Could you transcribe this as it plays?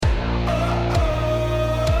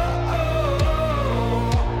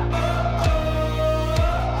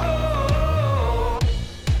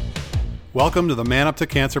Welcome to the Man Up to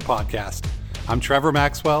Cancer podcast. I'm Trevor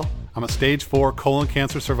Maxwell. I'm a stage 4 colon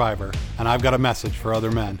cancer survivor, and I've got a message for other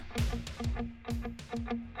men.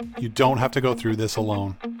 You don't have to go through this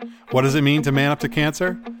alone. What does it mean to man up to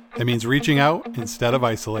cancer? It means reaching out instead of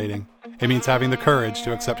isolating. It means having the courage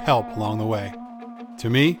to accept help along the way. To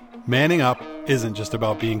me, manning up isn't just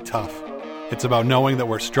about being tough. It's about knowing that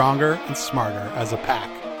we're stronger and smarter as a pack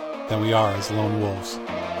than we are as lone wolves.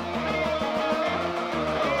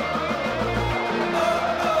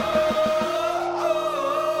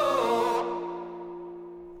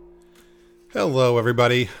 Hello,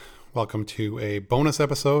 everybody. Welcome to a bonus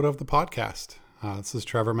episode of the podcast. This is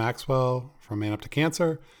Trevor Maxwell from Man Up to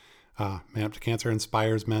Cancer. Man Up to Cancer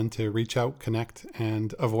inspires men to reach out, connect,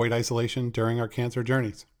 and avoid isolation during our cancer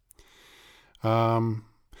journeys.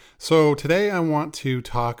 So today I want to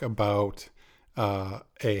talk about a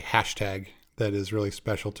hashtag that is really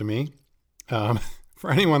special to me.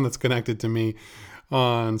 For anyone that's connected to me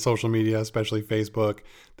on social media, especially Facebook,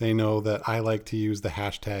 they know that I like to use the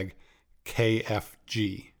hashtag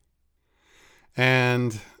KFG.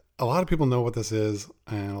 And a lot of people know what this is,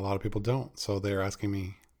 and a lot of people don't. So they're asking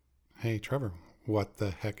me, hey, Trevor, what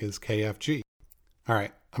the heck is KFG? All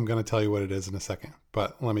right, I'm going to tell you what it is in a second,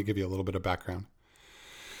 but let me give you a little bit of background.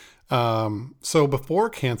 So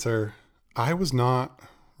before cancer, I was not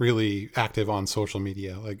really active on social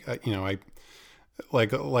media. I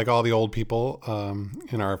like all the old people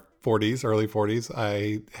in our 40s, early 40s,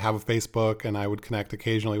 I have a Facebook and I would connect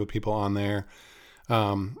occasionally with people on there.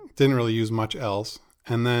 Didn't really use much else.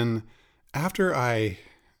 And then after I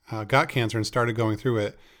got cancer and started going through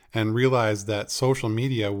it and realized that social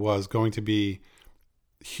media was going to be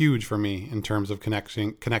huge for me in terms of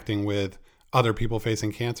connecting with other people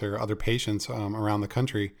facing cancer, other patients around the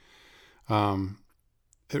country,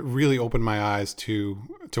 it really opened my eyes to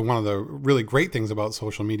one of the really great things about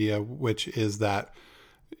social media, which is that,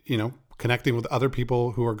 you know, connecting with other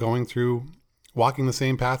people who are going through, walking the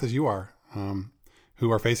same path as you are, who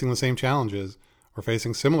are facing the same challenges or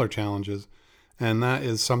facing similar challenges. And that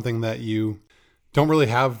is something that you don't really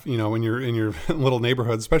have, you know, when you're in your little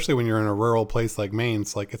neighborhood, especially when you're in a rural place like Maine.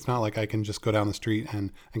 It's not like I can just go down the street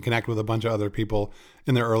and connect with a bunch of other people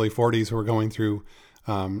in their early 40s who are going through,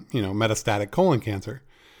 metastatic colon cancer.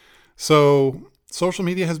 So social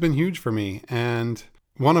media has been huge for me. And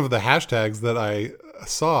one of the hashtags that I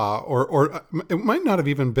saw, or it might not have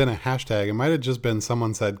even been a hashtag. It might have just been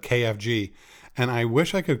someone said KFG. And I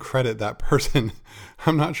wish I could credit that person.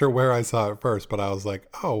 I'm not sure where I saw it first, but I was like,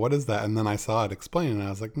 oh, what is that? And then I saw it explained and I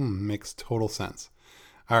was like, makes total sense.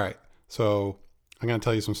 All right. So I'm going to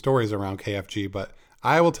tell you some stories around KFG, but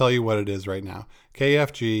I will tell you what it is right now.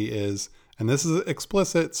 KFG is, and this is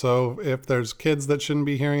explicit, so if there's kids that shouldn't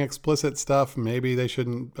be hearing explicit stuff, maybe they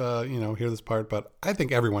shouldn't, hear this part, but I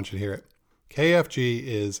think everyone should hear it. KFG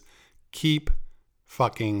is keep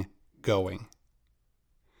fucking going.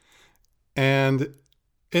 And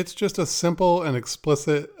it's just a simple and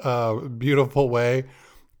explicit, beautiful way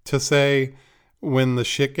to say when the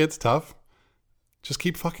shit gets tough, just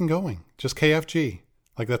keep fucking going. Just KFG.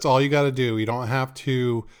 Like that's all you got to do. You don't have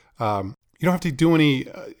to do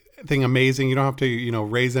anything amazing. You don't have to,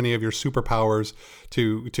 raise any of your superpowers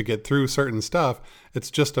to get through certain stuff.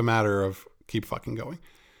 It's just a matter of keep fucking going.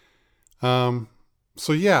 So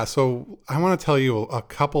I want to tell you a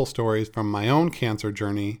couple stories from my own cancer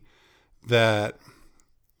journey that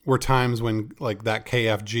were times when like that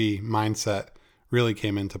KFG mindset really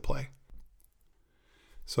came into play.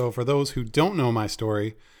 So for those who don't know my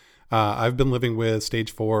story, I've been living with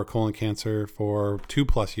stage 4 colon cancer for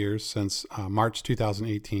 2+ years since March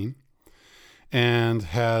 2018 and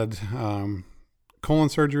had colon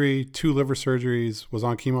surgery, 2 liver surgeries, was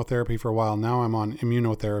on chemotherapy for a while. Now I'm on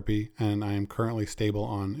immunotherapy and I am currently stable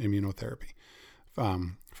on immunotherapy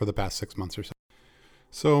for the past 6 months or so.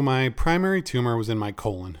 So my primary tumor was in my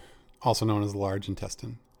colon, also known as the large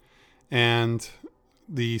intestine. And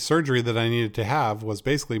the surgery that I needed to have was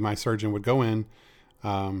basically my surgeon would go in,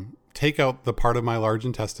 take out the part of my large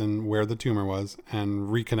intestine where the tumor was and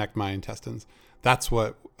reconnect my intestines. That's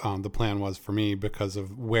what the plan was for me because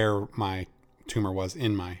of where my tumor was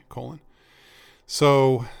in my colon.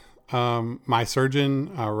 So my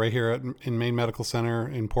surgeon right here in Maine Medical Center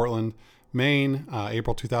in Portland, Maine,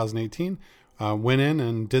 April 2018, went in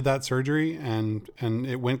and did that surgery and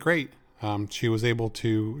it went great. She was able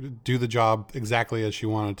to do the job exactly as she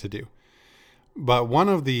wanted to do. But one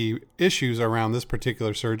of the issues around this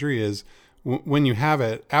particular surgery is when you have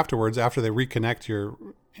it afterwards, after they reconnect your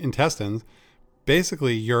intestines,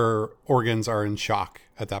 basically your organs are in shock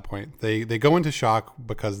at that point. They go into shock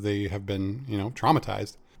because they have been,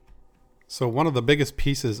 traumatized. So one of the biggest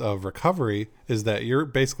pieces of recovery is that you're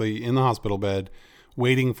basically in the hospital bed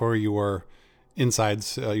waiting for your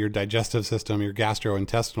insides, your digestive system, your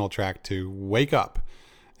gastrointestinal tract to wake up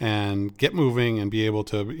and get moving and be able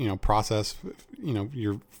to, process,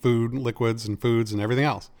 your food, liquids and foods and everything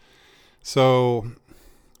else. So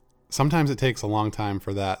sometimes it takes a long time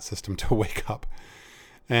for that system to wake up.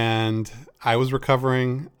 And I was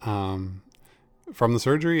recovering from the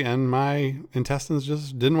surgery, and my intestines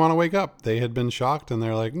just didn't want to wake up. They had been shocked, and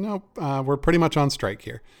they're like, nope, we're pretty much on strike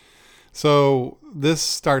here. So this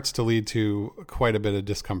starts to lead to quite a bit of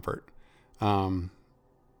discomfort,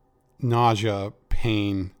 nausea,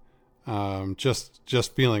 pain,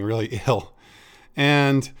 just feeling really ill.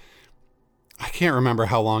 And I can't remember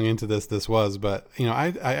how long into this was, but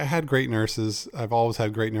I had great nurses. I've always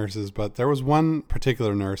had great nurses, but there was one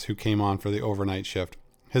particular nurse who came on for the overnight shift.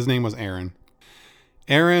 His name was Aaron.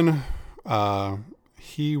 Aaron,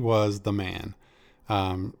 he was the man.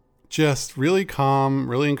 Just really calm,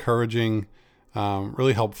 really encouraging,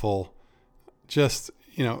 really helpful. Just,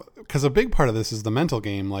 because a big part of this is the mental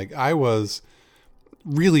game. Like, I was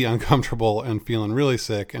really uncomfortable and feeling really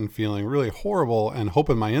sick and feeling really horrible and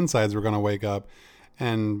hoping my insides were going to wake up.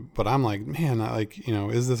 But I'm like, man,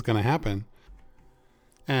 is this going to happen?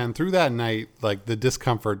 And through that night, like, the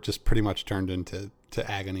discomfort just pretty much turned into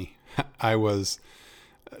agony. I was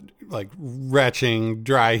like retching,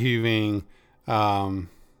 dry heaving, kind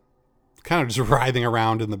of just writhing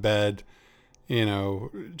around in the bed,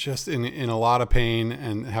 just in a lot of pain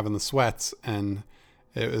and having the sweats. And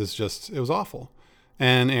it was awful.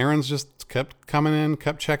 And Aaron's just kept coming in,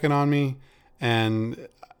 kept checking on me. And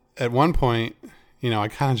at one point, I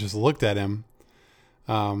kind of just looked at him.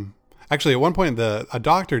 Actually, at one point, a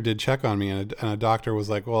doctor did check on me, and a doctor was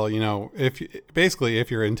like, well,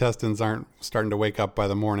 if your intestines aren't starting to wake up by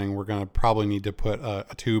the morning, we're going to probably need to put a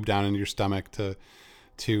tube down into your stomach to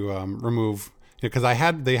remove, because they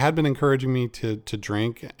had been encouraging me to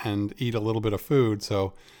drink and eat a little bit of food.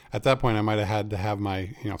 So at that point, I might have had to have my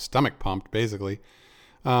stomach pumped, basically.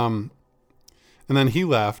 And then he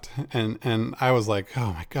left, and I was like, oh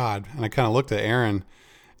my God. And I kind of looked at Aaron.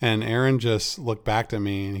 And Aaron just looked back at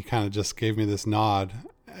me, and he kind of just gave me this nod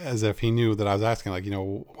as if he knew that I was asking, like,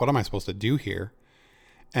 what am I supposed to do here?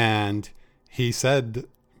 And he said,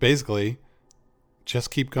 basically, just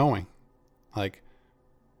keep going. Like,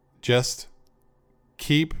 just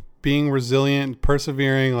keep being resilient,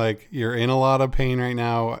 persevering. Like, you're in a lot of pain right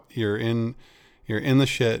now. You're in the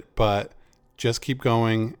shit, but just keep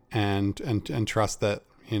going and trust that,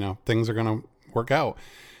 things are going to work out.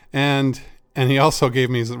 And he also gave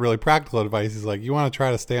me some really practical advice. He's like, you want to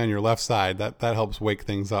try to stay on your left side. That helps wake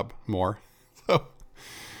things up more.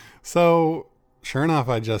 So sure enough,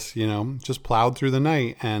 I just plowed through the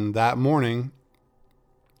night. And that morning,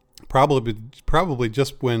 probably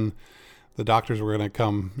just when the doctors were going to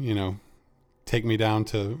come, take me down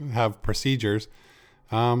to have procedures,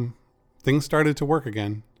 things started to work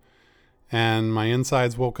again. And my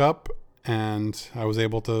insides woke up, and I was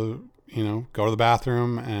able to, go to the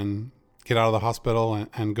bathroom and get out of the hospital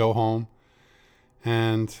and go home.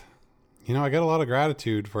 And, I got a lot of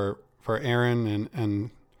gratitude for Aaron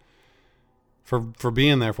and for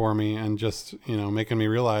being there for me and just, making me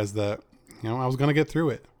realize that, I was going to get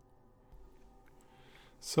through it.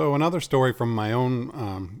 So another story from my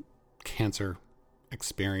own cancer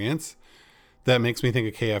experience that makes me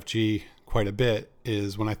think of KFG quite a bit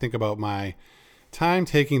is when I think about my time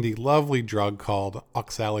taking the lovely drug called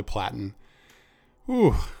oxaliplatin.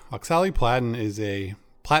 Oxaliplatin is a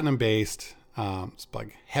platinum-based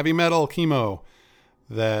like heavy metal chemo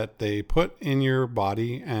that they put in your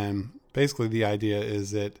body, and basically the idea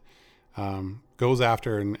is it goes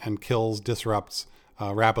after and kills, disrupts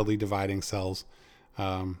rapidly dividing cells.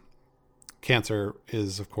 Cancer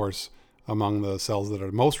is, of course, among the cells that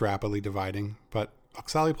are most rapidly dividing, but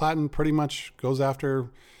oxaliplatin pretty much goes after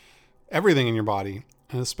everything in your body,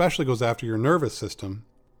 and especially goes after your nervous system.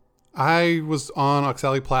 I was on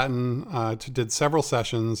oxaliplatin, did several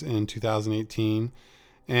sessions in 2018,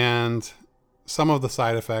 and some of the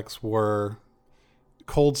side effects were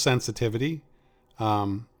cold sensitivity.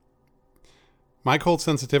 My cold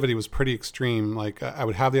sensitivity was pretty extreme. Like, I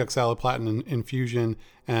would have the oxaliplatin infusion,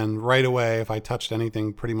 and right away, if I touched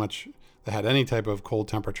anything pretty much that had any type of cold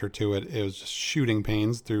temperature to it, it was just shooting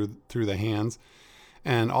pains through the hands.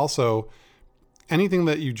 And also anything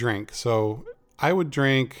that you drink. So I would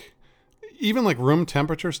drink even like room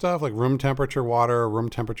temperature stuff, like room temperature water, or room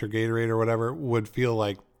temperature Gatorade or whatever, would feel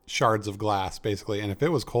like shards of glass basically. And if it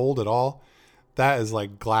was cold at all, that is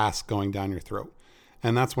like glass going down your throat.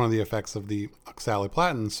 And that's one of the effects of the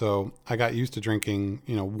oxaliplatin. So I got used to drinking,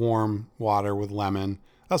 warm water with lemon.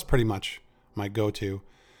 That's pretty much my go-to.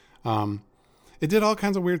 It did all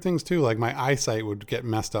kinds of weird things too. Like my eyesight would get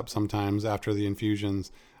messed up sometimes after the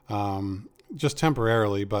infusions, just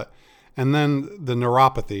temporarily. And then the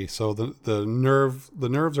neuropathy. So the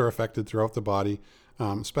nerves are affected throughout the body,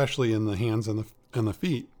 especially in the hands and the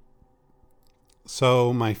feet.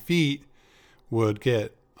 So my feet would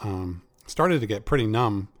started to get pretty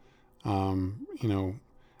numb, and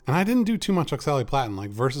I didn't do too much oxaliplatin, like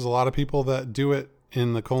versus a lot of people that do it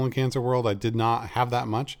in the colon cancer world. I did not have that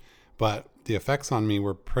much, but the effects on me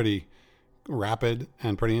were pretty rapid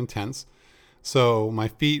and pretty intense. So my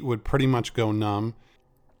feet would pretty much go numb.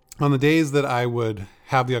 On the days that I would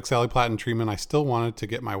have the oxaliplatin treatment, I still wanted to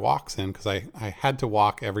get my walks in because I had to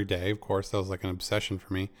walk every day. Of course, that was like an obsession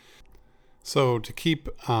for me. So to keep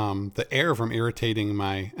the air from irritating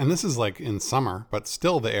and this is like in summer, but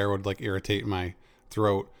still the air would like irritate my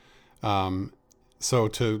throat. So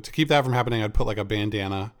to keep that from happening, I'd put like a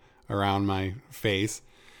bandana around my face,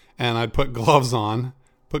 and I'd put gloves on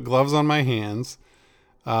my hands,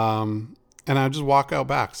 and I'd just walk out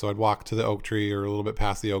back. So I'd walk to the oak tree or a little bit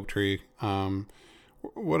past the oak tree,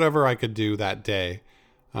 whatever I could do that day.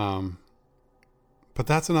 But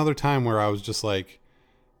that's another time where I was just like,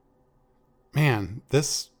 man,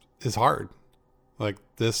 this is hard. Like,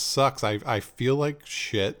 this sucks. I feel like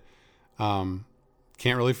shit. Can't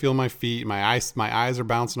really feel my feet. My eyes are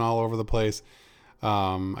bouncing all over the place.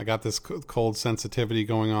 I got this cold sensitivity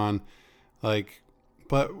going on. Like,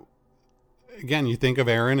 but again, you think of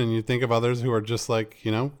Aaron and you think of others who are just like,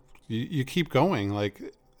 you keep going.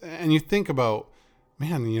 Like, and you think about,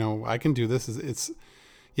 man, I can do this. It's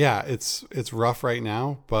rough right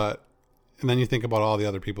now, and then you think about all the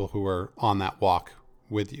other people who are on that walk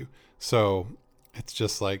with you. So it's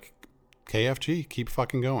just like, KFG, keep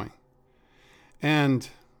fucking going. And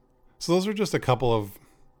so those are just a couple of,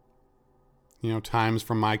 times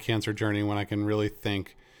from my cancer journey when I can really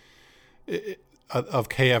think of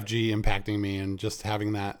KFG impacting me and just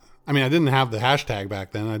having that. I mean, I didn't have the hashtag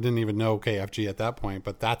back then. I didn't even know KFG at that point,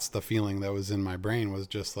 but that's the feeling that was in my brain, was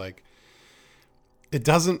just like,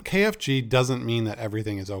 KFG doesn't mean that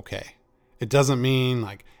everything is okay. It doesn't mean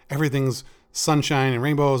like everything's sunshine and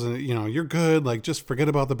rainbows and, you're good. Like, just forget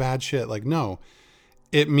about the bad shit. Like, no,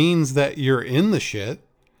 it means that you're in the shit.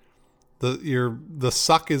 The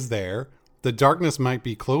suck is there. The darkness might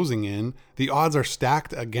be closing in. The odds are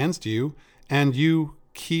stacked against you, and you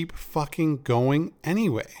keep fucking going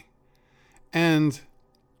anyway. And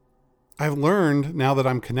I've learned, now that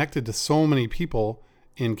I'm connected to so many people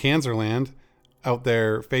in Cancerland out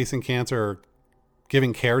there facing cancer or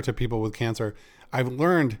giving care to people with cancer, I've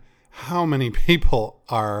learned how many people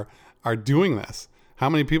are doing this. How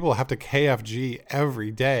many people have to KFG every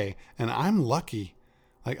day. And I'm lucky.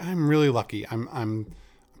 Like, I'm really lucky. I'm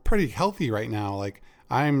pretty healthy right now. Like,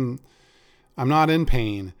 I'm not in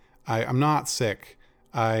pain. I'm not sick.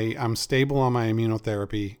 I'm stable on my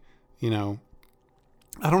immunotherapy.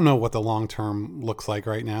 I don't know what the long term looks like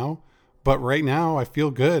right now, but right now I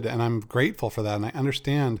feel good, and I'm grateful for that. And I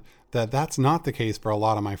understand that that's not the case for a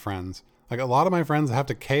lot of my friends. Like, a lot of my friends have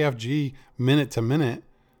to KFG minute to minute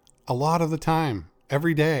a lot of the time,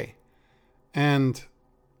 every day. And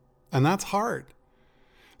that's hard.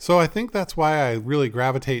 So I think that's why I really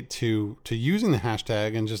gravitate to using the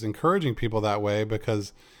hashtag and just encouraging people that way,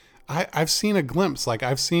 because I've seen a glimpse. Like,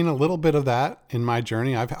 I've seen a little bit of that in my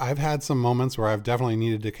journey. I've had some moments where I've definitely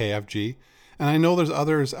needed to KFG. And I know there's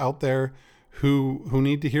others out there who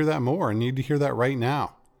need to hear that more and need to hear that right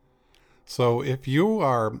now. So if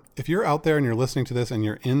you're out there and you're listening to this and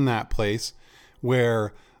you're in that place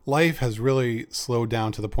where life has really slowed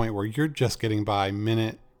down to the point where you're just getting by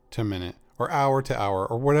minute to minute or hour to hour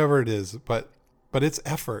or whatever it is, but it's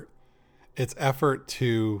effort. It's effort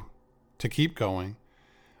to keep going.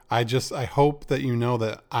 I hope that you know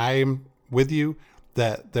that I'm with you,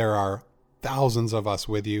 that there are thousands of us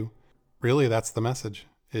with you. Really, that's the message,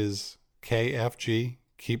 is KFG,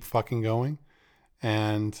 keep fucking going.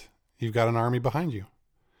 And you've got an army behind you.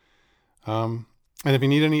 And if you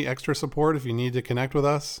need any extra support, if you need to connect with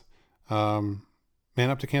us,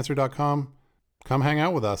 manuptocancer.com, come hang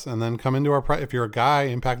out with us, and then come into if you're a guy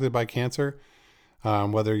impacted by cancer,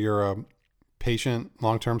 whether you're a patient,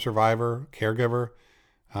 long-term survivor, caregiver,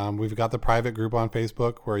 we've got the private group on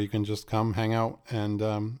Facebook where you can just come hang out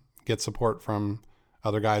and get support from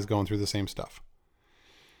other guys going through the same stuff.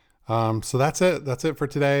 So that's it. That's it for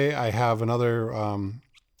today. I have another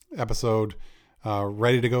episode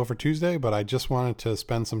ready to go for Tuesday, but I just wanted to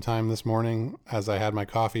spend some time this morning as I had my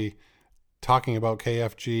coffee talking about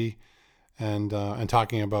KFG and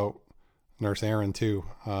talking about Nurse Aaron too.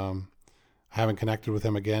 I haven't connected with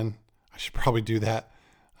him again. I should probably do that.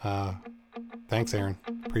 Thanks, Aaron.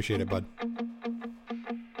 Appreciate it, bud.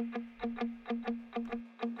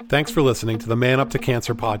 Thanks for listening to the Man Up to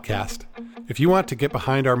Cancer podcast. If you want to get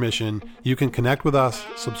behind our mission, you can connect with us,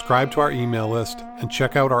 subscribe to our email list, and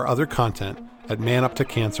check out our other content at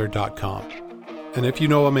manuptocancer.com. And if you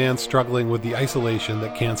know a man struggling with the isolation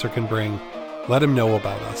that cancer can bring, let him know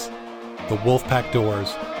about us. The Wolfpack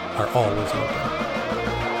doors are always open.